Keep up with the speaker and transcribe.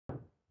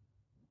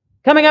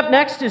Coming up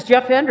next is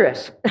Jeff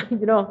Endres.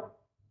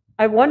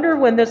 I wonder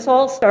when this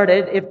all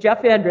started if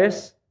Jeff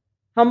Endres,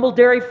 humble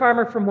dairy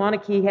farmer from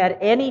Waunakee, had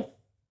any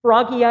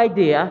froggy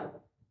idea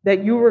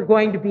that you were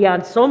going to be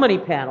on so many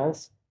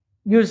panels,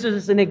 used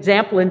as an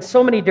example in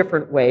so many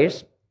different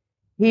ways.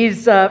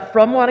 He's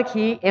from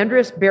Waunakee,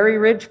 Endres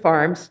Berryridge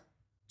Farms,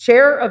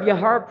 chair of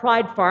Yahara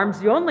Pride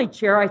Farms, the only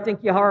chair I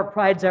think Yahara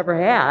Pride's ever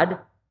had.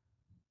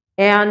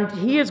 And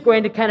he is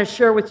going to kind of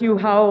share with you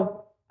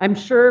how, I'm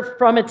sure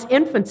from its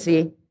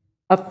infancy,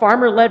 a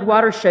farmer-led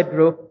watershed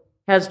group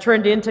has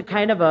turned into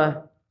kind of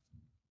a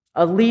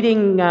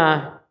leading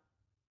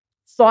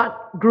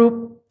thought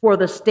group for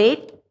the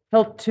state,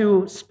 helped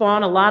to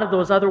spawn a lot of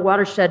those other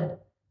watershed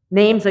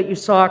names that you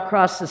saw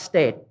across the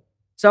state.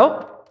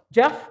 So,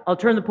 Jeff, I'll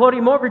turn the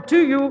podium over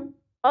to you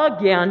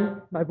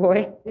again, my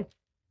boy.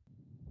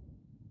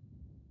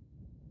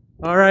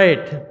 All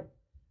right,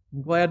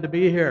 I'm glad to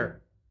be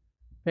here.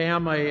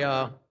 Pam,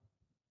 I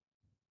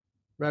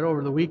read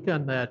over the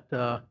weekend that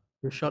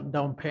you're shutting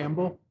down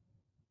Pambo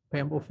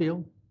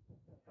Field.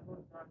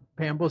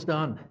 Pambo's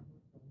done.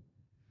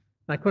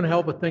 I couldn't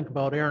help but think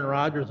about Aaron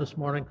Rodgers this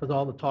morning because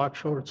all the talk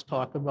shows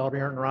talk about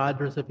Aaron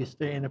Rodgers, if he's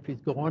staying, if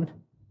he's going.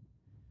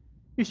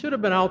 He should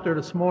have been out there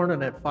this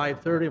morning at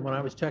 5:30 when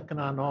I was checking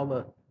on all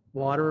the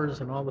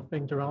waters and all the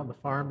things around the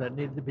farm that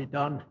needed to be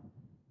done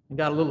and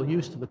got a little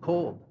used to the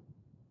cold.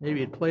 Maybe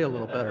he'd play a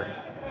little better.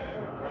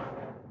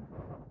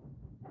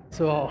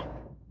 So,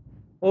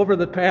 over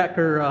the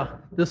Packer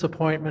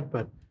disappointment,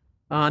 but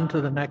on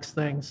to the next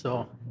thing.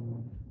 So,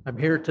 I'm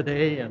here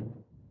today, and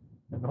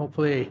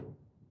hopefully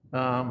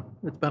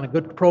it's been a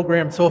good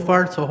program so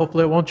far, so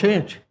hopefully it won't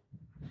change.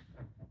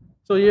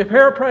 So,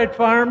 Yahara Pride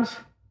Farms,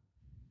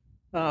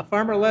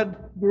 farmer-led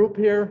group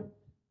here,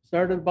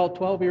 started about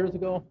 12 years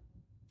ago,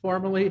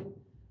 formally.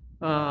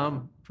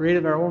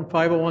 Created our own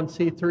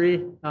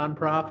 501c3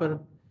 nonprofit in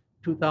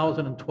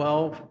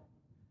 2012.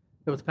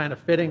 It was kind of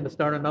fitting to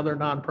start another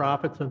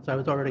nonprofit since I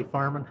was already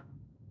farming.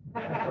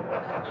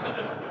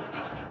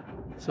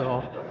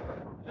 So,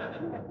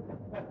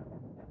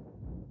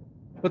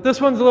 but this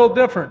one's a little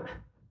different.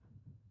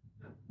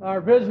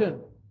 Our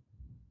vision: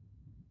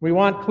 we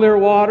want clear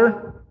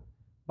water,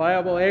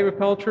 viable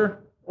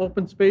agriculture,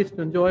 open space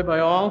to enjoy by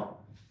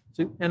all,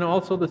 and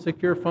also to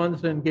secure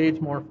funds to engage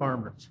more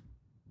farmers.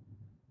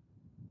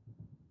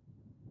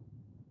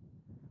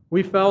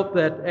 We felt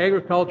that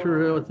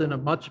agriculture was in a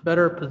much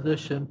better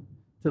position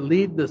to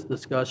lead this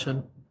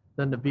discussion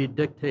than to be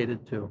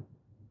dictated to.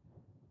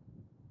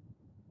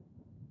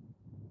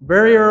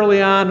 Very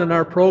early on in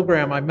our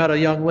program, I met a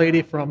young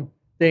lady from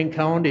Dane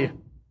County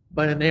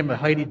by the name of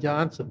Heidi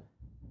Johnson.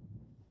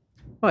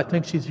 Oh, I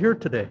think she's here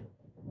today.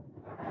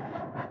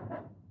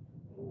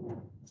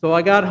 So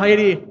I got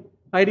Heidi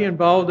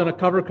involved in a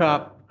cover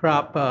crop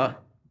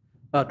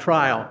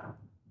trial.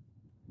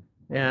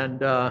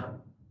 And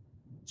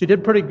she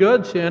did pretty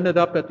good. She ended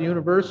up at the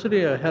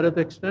university ahead of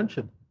the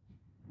extension.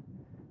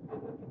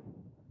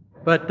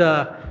 But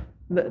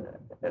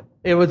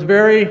it was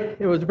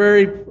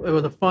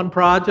a fun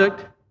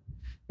project.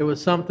 It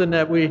was something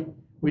that we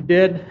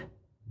did.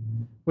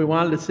 We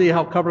wanted to see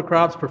how cover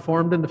crops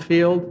performed in the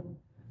field,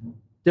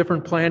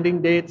 different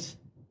planting dates,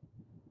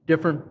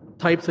 different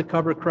types of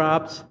cover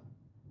crops.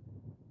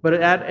 But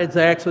it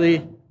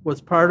actually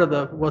was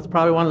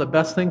probably one of the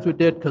best things we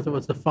did because it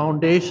was the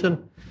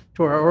foundation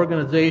to our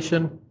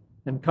organization,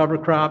 and cover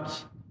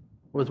crops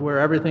was where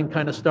everything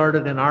kind of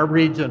started in our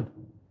region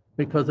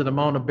because of the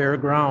amount of bare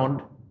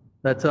ground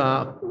that's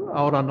out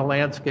on the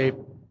landscape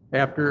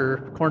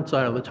after corn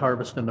silage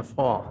harvest in the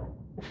fall.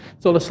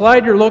 So the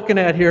slide you're looking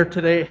at here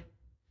today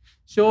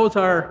shows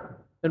our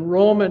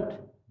enrollment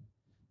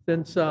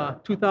since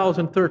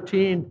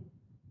 2013,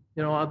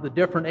 of the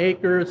different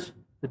acres,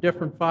 the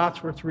different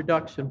phosphorus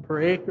reduction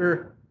per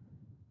acre,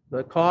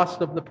 the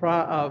cost of the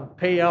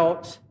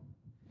payouts.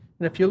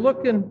 And if you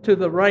look into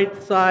the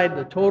right side,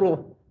 the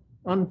total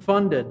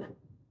unfunded,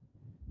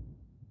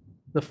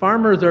 the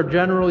farmers are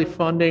generally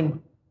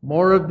funding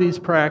more of these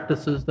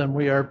practices than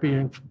we are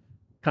being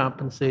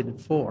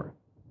compensated for.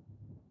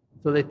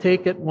 So they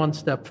take it one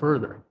step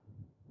further.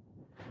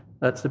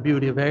 That's the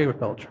beauty of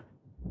agriculture.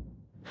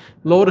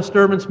 Low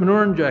disturbance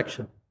manure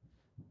injection,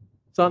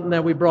 something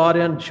that we brought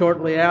in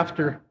shortly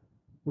after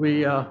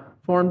we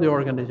formed the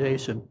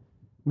organization.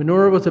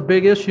 Manure was a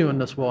big issue in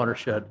this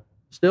watershed.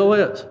 Still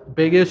is. A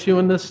big issue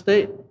in this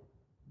state.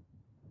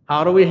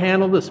 How do we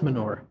handle this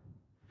manure?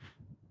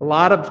 A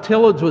lot of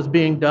tillage was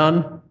being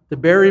done to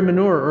bury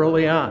manure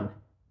early on.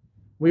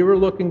 We were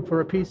looking for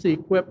a piece of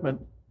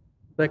equipment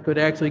that could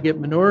actually get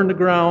manure in the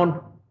ground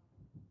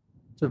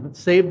to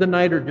save the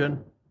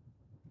nitrogen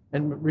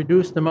and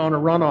reduce the amount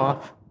of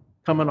runoff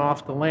coming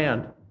off the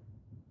land.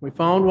 We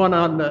found one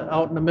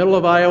out in the middle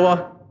of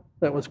Iowa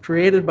that was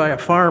created by a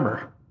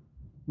farmer.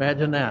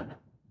 Imagine that.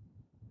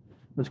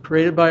 It was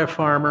created by a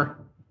farmer,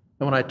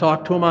 and when I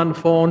talked to him on the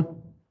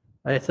phone,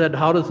 I said,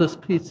 "How does this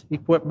piece of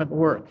equipment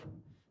work?"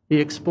 He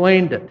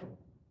explained it.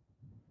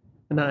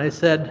 And then I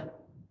said,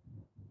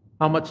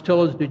 "How much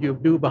tillage did you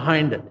do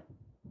behind it?"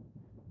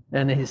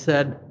 And he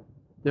said,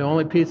 The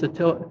only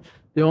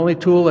the only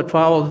tool that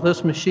follows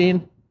this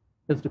machine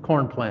is the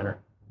corn planter.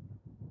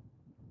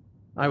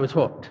 I was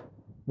hooked.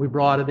 We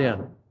brought it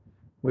in.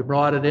 We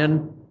brought it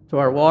in to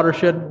our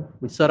watershed.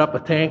 We set up a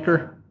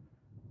tanker.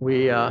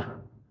 We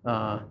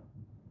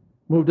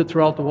moved it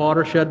throughout the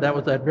watershed. That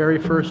was that very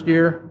first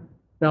year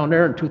down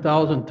there in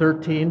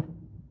 2013,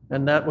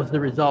 and that was the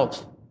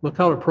results. Look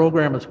how the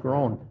program has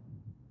grown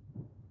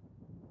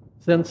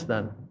since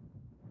then.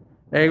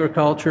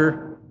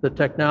 Agriculture, the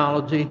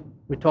technology,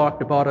 we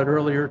talked about it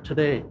earlier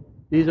today.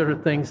 These are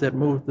the things that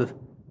move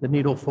the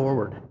needle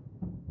forward.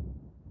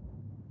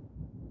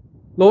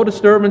 Low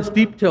disturbance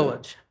deep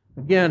tillage.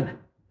 Again,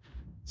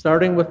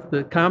 starting with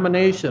the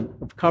combination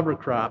of cover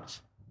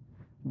crops,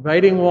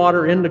 inviting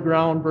water in the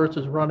ground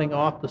versus running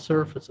off the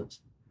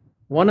surfaces.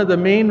 One of the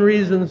main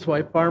reasons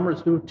why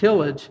farmers do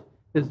tillage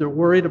is they're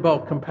worried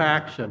about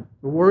compaction.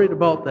 They're worried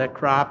about that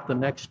crop the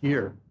next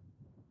year.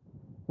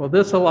 Well,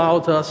 this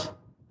allows us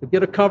to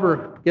get a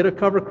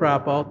cover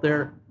crop out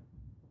there,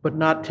 but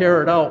not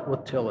tear it out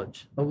with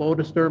tillage. A low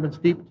disturbance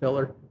deep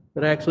tiller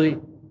that actually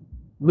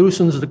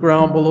loosens the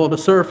ground below the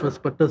surface,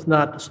 but does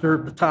not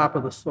disturb the top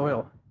of the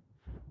soil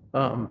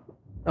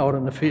out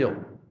in the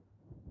field.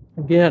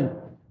 Again,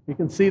 you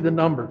can see the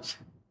numbers.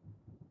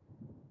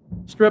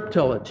 Strip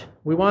tillage.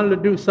 We wanted to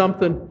do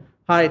something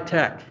high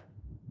tech.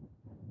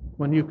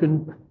 When you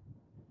can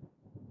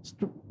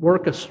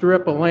work a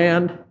strip of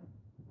land,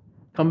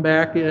 come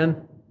back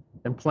in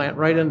and plant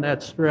right in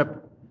that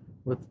strip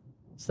with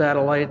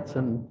satellites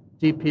and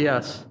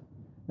GPS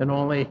and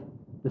only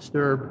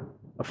disturb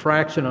a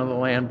fraction of the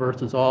land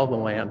versus all the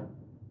land.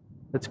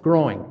 It's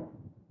growing.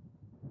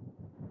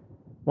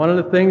 One of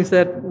the things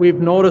that we've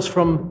noticed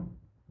from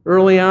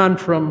early on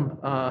from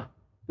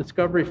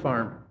Discovery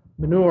Farm,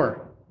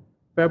 manure,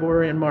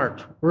 February and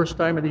March, worst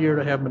time of the year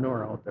to have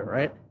manure out there,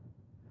 right?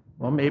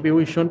 Well, maybe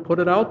we shouldn't put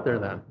it out there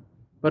then.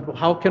 But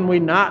how can we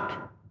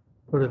not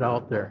put it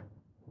out there?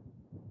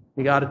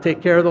 You got to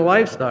take care of the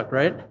livestock,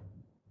 right?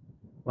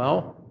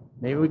 Well,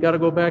 maybe we got to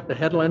go back to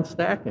headland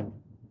stacking.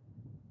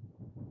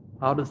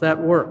 How does that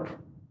work?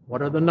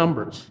 What are the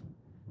numbers?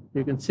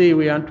 You can see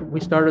we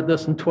started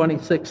this in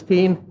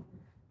 2016.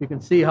 You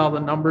can see how the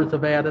numbers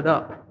have added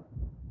up.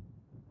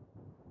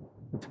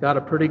 It's got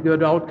a pretty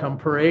good outcome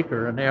per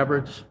acre, an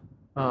average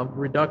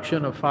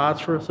reduction of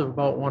phosphorus of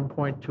about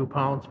 1.2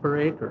 pounds per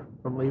acre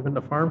from leaving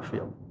the farm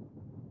field.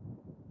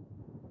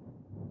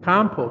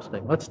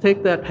 Composting. Let's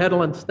take that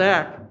headland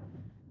stack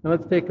and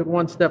let's take it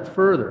one step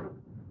further.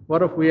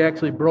 What if we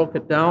actually broke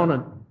it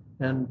down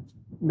and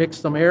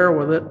mixed some air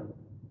with it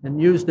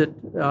and used it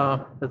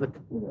as a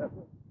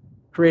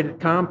created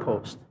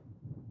compost?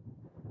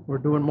 We're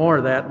doing more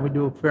of that, and we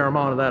do a fair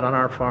amount of that on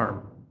our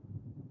farm.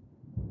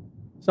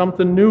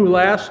 Something new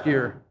last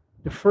year,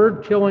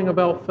 deferred killing of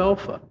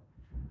alfalfa.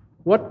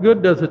 What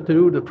good does it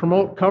do to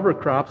promote cover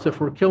crops if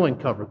we're killing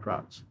cover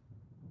crops?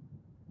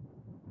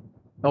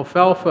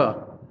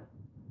 Alfalfa,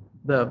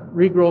 the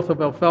regrowth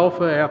of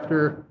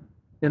alfalfa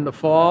in the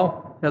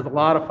fall has a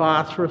lot of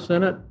phosphorus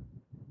in it.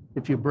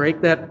 If you break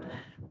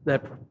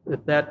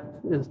if that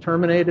is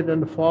terminated in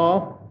the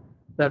fall,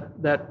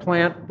 that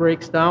plant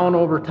breaks down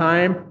over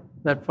time,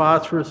 that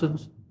phosphorus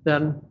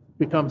then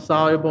becomes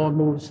soluble and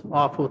moves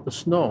off with the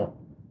snow.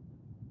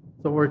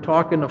 So we're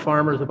talking to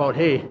farmers about,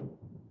 hey,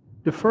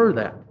 defer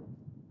that.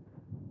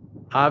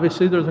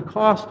 Obviously, there's a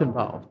cost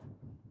involved.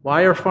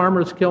 Why are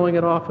farmers killing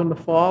it off in the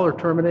fall or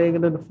terminating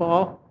it in the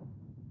fall?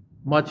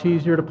 Much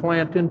easier to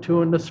plant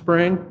into in the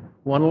spring,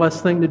 one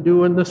less thing to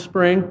do in the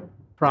spring,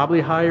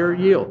 probably higher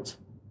yields.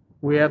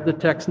 We have the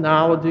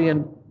technology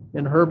in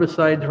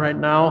herbicides right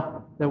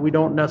now that we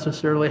don't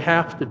necessarily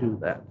have to do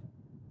that.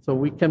 So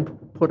we can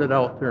put it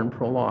out there and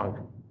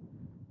prolong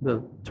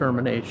the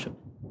termination.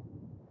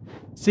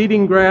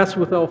 Seeding grass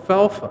with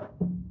alfalfa.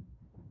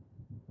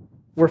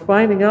 We're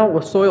finding out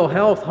with soil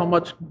health how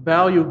much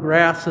value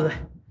grass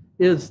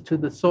is to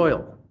the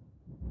soil.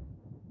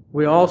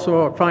 We also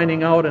are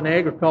finding out in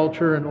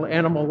agriculture and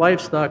animal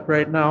livestock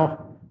right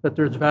now that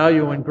there's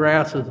value in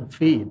grass as a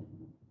feed.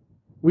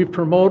 We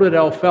promoted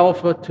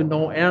alfalfa to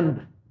no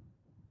end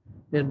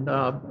in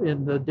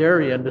the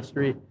dairy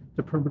industry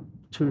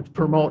to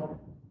promote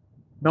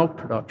milk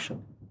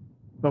production.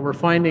 But we're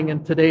finding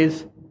in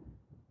today's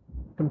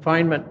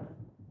confinement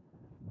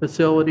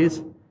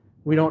facilities,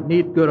 we don't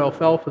need good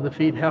alfalfa to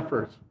feed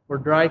heifers or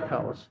dry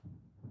cows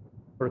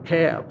or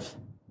calves,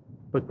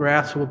 but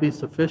grass will be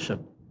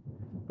sufficient.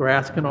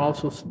 Grass can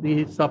also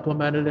be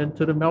supplemented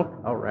into the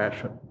milk cow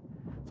ration.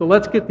 So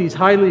let's get these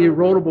highly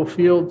erodible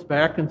fields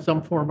back in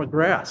some form of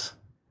grass.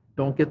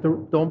 Don't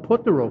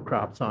put the row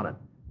crops on it.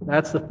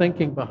 That's the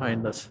thinking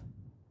behind this.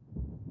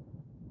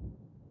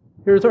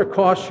 Here's our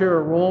cost share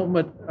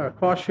enrollment, our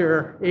cost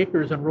share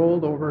acres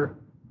enrolled over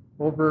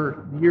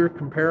year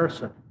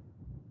comparison.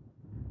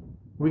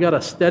 We got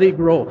a steady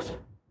growth.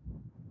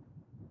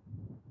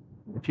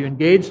 If you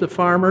engage the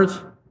farmers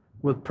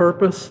with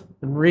purpose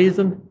and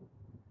reason,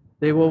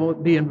 they will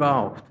be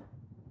involved.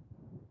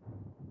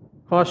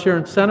 Cost share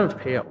incentive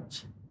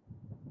payouts.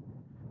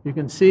 You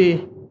can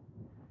see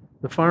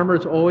The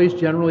farmers always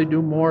generally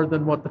do more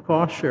than what the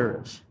cost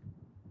share is.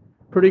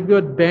 Pretty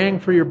good bang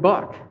for your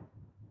buck.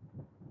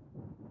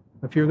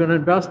 If you're going to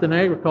invest in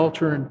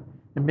agriculture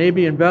and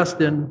maybe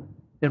invest in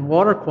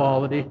water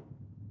quality,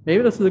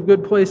 maybe this is a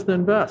good place to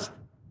invest.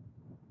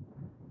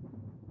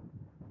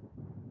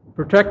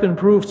 Protect and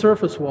improve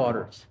surface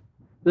waters.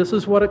 This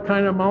is what it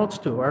kind of amounts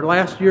to. Our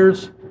last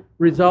year's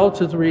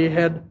results is we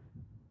had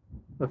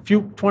a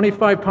few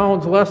 25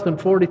 pounds less than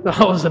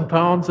 40,000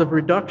 pounds of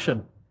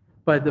reduction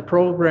by the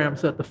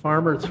programs that the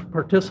farmers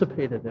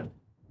participated in.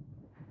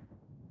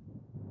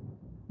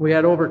 We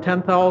had over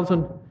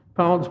 10,000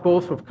 pounds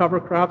both of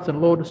cover crops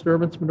and low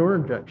disturbance manure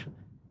injection.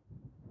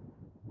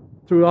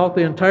 Throughout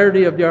the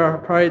entirety of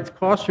Yahara Pride's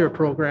cost share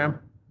program,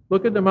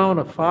 look at the amount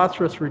of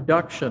phosphorus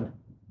reduction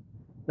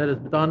that is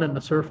done in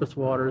the surface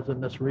waters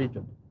in this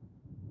region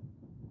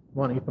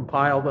when you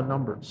compile the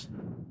numbers.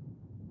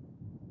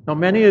 Now,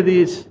 many of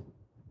these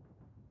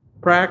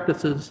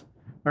practices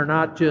are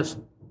not just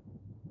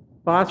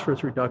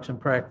phosphorus reduction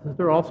practices,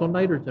 they're also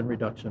nitrogen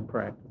reduction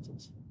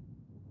practices.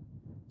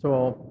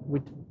 So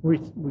we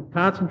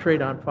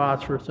concentrate on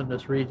phosphorus in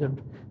this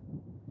region,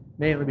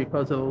 mainly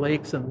because of the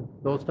lakes and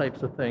those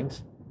types of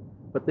things,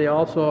 but they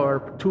also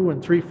are 2-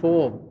 and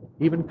 3-fold,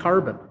 even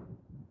carbon.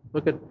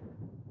 Look at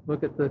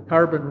the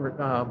carbon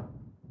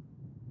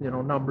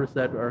numbers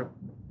that are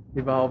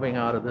evolving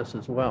out of this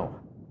as well.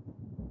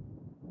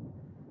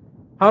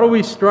 How do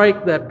we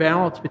strike that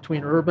balance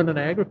between urban and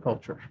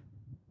agriculture?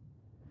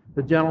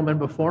 The gentleman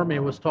before me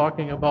was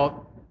talking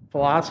about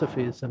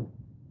philosophies and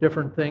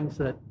different things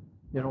that,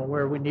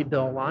 where we need to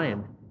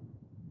align.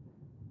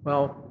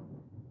 Well,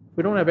 if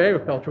we don't have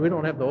agriculture, we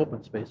don't have the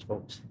open space,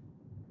 folks.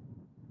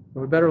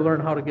 So we better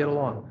learn how to get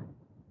along.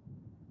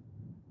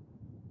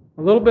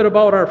 A little bit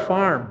about our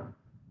farm.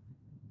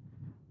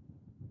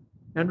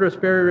 Endres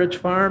Berryridge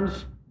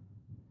Farms,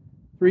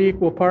 3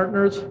 equal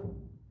partners,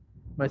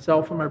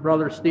 myself and my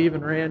brother Steve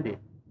and Randy,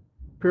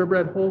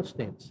 purebred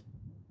Holsteins.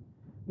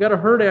 We got a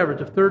herd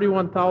average of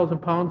 31,000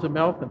 pounds of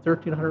milk and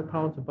 1,300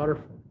 pounds of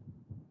butterfat.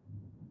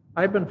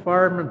 I've been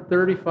farming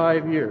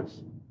 35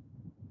 years.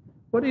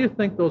 What do you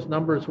think those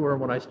numbers were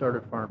when I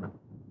started farming?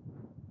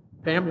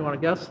 Pam, you want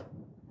to guess?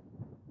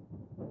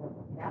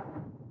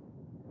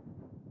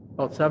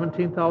 About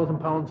 17,000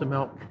 pounds of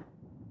milk.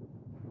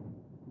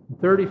 In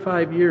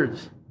 35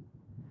 years,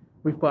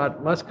 we've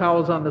got less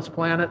cows on this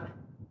planet.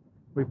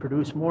 We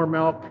produce more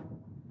milk,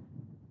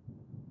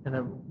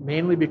 and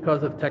mainly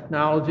because of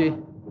technology,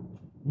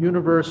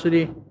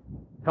 university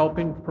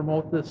helping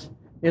promote this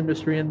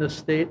industry in this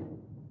state.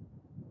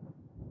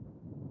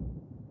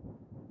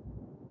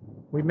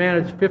 We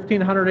manage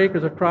 1,500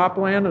 acres of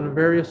cropland and a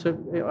various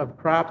of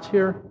crops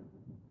here.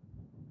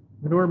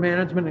 Manure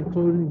management,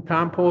 including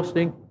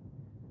composting.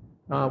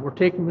 We're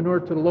taking manure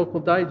to the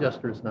local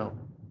digesters now.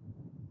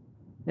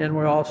 And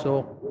we're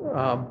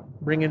also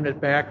bringing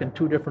it back in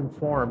 2 different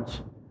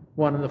forms,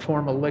 one in the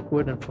form of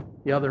liquid and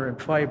the other in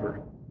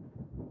fiber.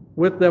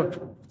 With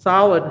the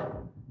solid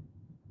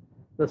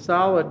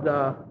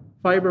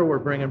fiber we're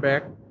bringing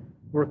back,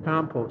 we're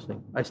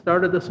composting. I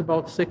started this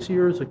about 6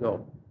 years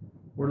ago.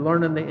 We're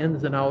learning the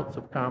ins and outs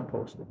of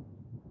composting.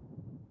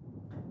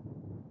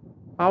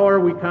 How are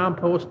we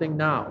composting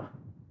now?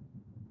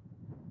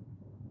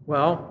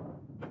 Well,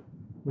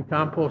 we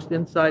compost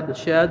inside the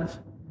sheds,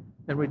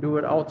 and we do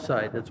it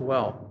outside as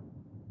well.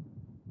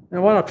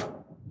 And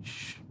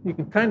you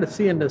can kind of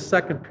see in this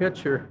second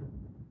picture,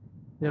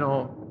 even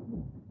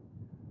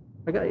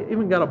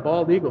got a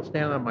bald eagle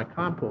standing on my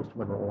compost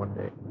window one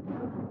day.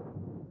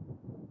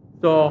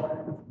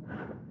 So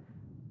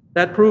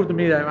that proved to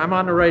me that I'm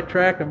on the right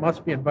track and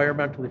must be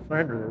environmentally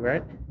friendly,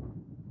 right?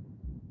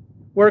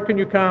 Where can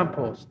you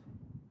compost?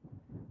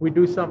 We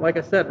do some, like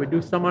I said, we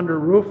do some under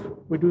roof,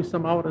 we do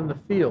some out in the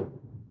field.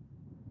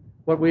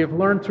 What we have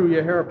learned through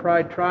Yahara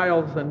Pride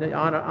trials and the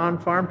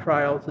on-farm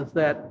trials is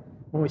that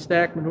when we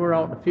stack manure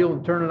out in the field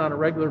and turn it on a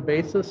regular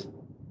basis,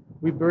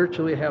 we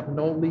virtually have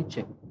no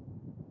leaching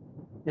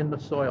in the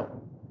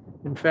soil.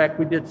 In fact,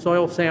 we did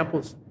soil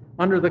samples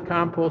under the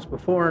compost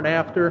before and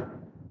after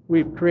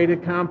we've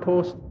created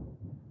compost.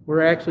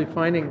 We're actually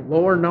finding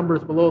lower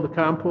numbers below the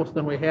compost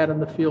than we had in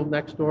the field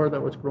next door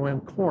that was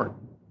growing corn.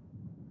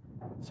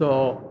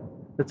 So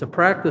it's a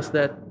practice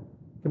that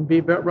can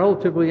be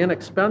relatively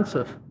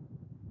inexpensive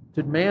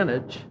to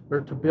manage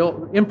or to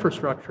build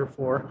infrastructure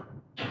for,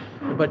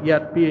 but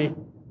yet be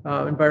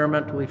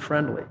environmentally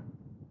friendly.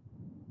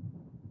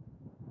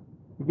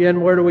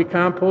 Again, where do we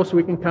compost?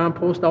 We can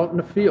compost out in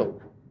the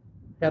field.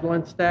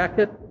 Headland stack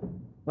it,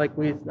 like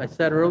I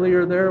said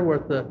earlier there,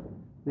 with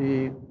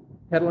the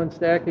headland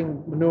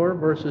stacking manure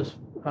versus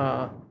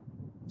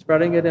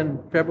spreading it in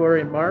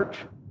February and March.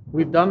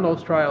 We've done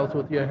those trials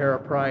with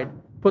Yahara Pride.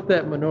 Put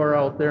that manure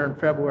out there in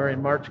February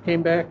and March,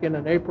 came back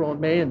in April and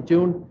May and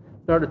June,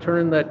 started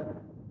turning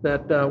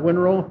that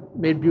windrow,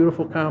 made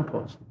beautiful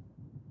compost.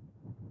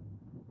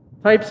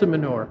 Types of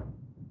manure.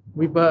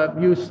 We've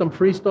used some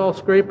freestall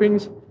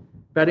scrapings,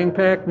 bedding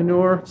pack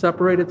manure,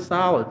 separated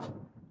solids,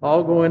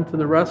 all go into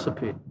the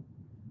recipe.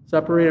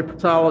 Separated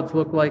solids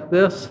look like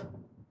this.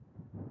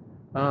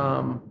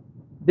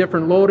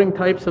 different loading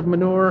types of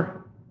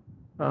manure,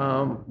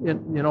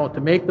 to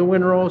make the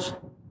windrows,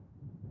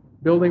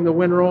 building the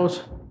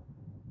windrows,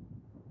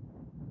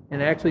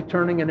 and actually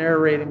turning and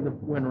aerating the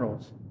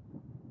windrows.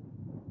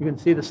 You can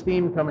see the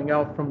steam coming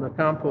out from the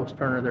compost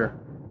turner there.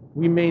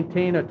 We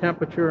maintain a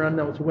temperature on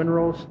those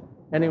windrows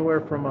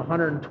anywhere from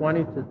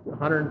 120 to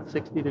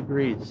 160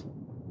 degrees,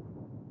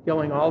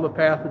 killing all the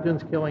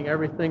pathogens, killing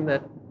everything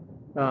that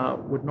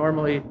would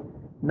normally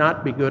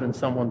not be good in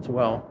someone's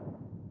well.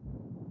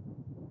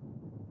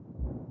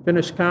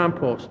 Finished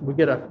compost, we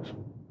get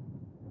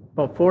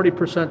about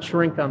 40%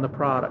 shrink on the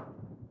product.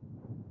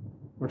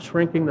 We're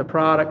shrinking the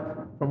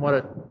product from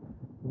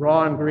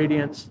raw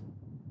ingredients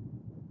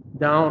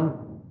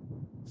down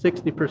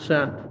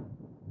 60%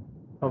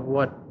 of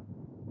what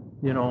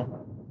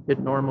it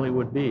normally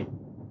would be.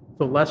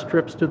 So less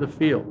trips to the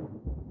field.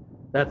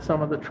 That's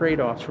some of the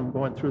trade-offs from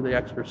going through the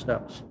extra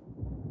steps.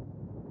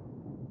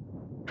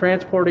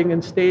 Transporting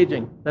and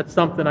staging. That's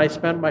something I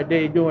spent my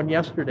day doing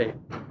yesterday.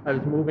 I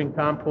was moving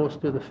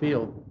compost to the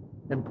field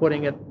and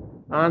putting it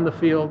on the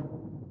field,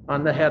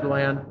 on the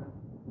headland,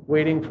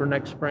 waiting for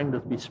next spring to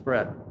be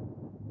spread.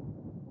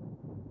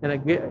 And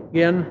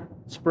again,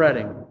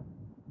 spreading.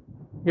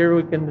 Here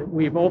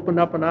we've opened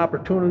up an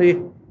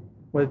opportunity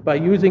by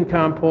using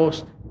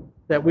compost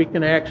that we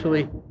can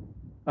actually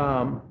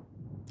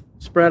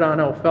spread on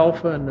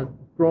alfalfa in the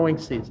growing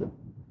season,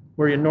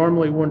 where you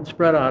normally wouldn't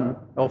spread on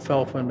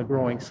alfalfa in the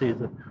growing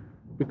season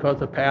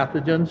because of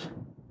pathogens,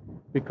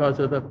 because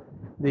of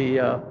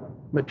the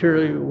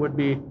material you would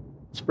be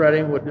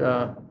spreading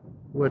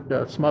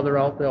would smother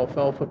out the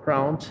alfalfa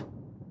crowns.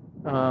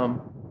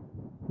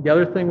 The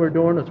other thing we're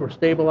doing is we're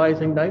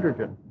stabilizing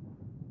nitrogen.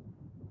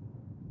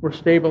 We're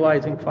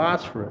stabilizing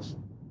phosphorus.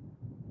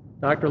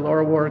 Dr.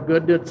 Laura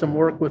Wargood did some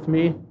work with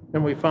me,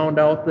 and we found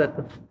out that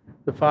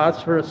the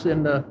phosphorus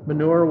in the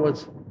manure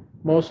was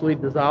mostly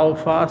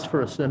dissolved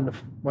phosphorus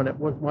when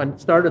it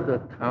started the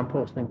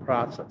composting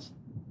process.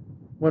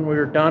 When we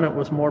were done, it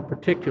was more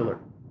particular.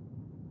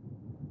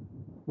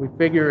 We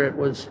figure it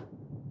was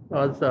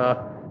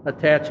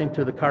attaching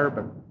to the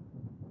carbon.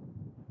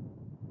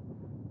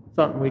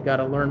 Something we got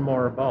to learn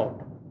more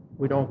about.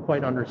 We don't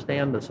quite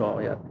understand this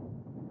all yet,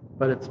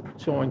 but it's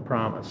showing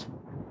promise.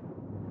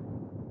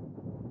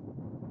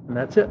 And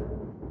that's it.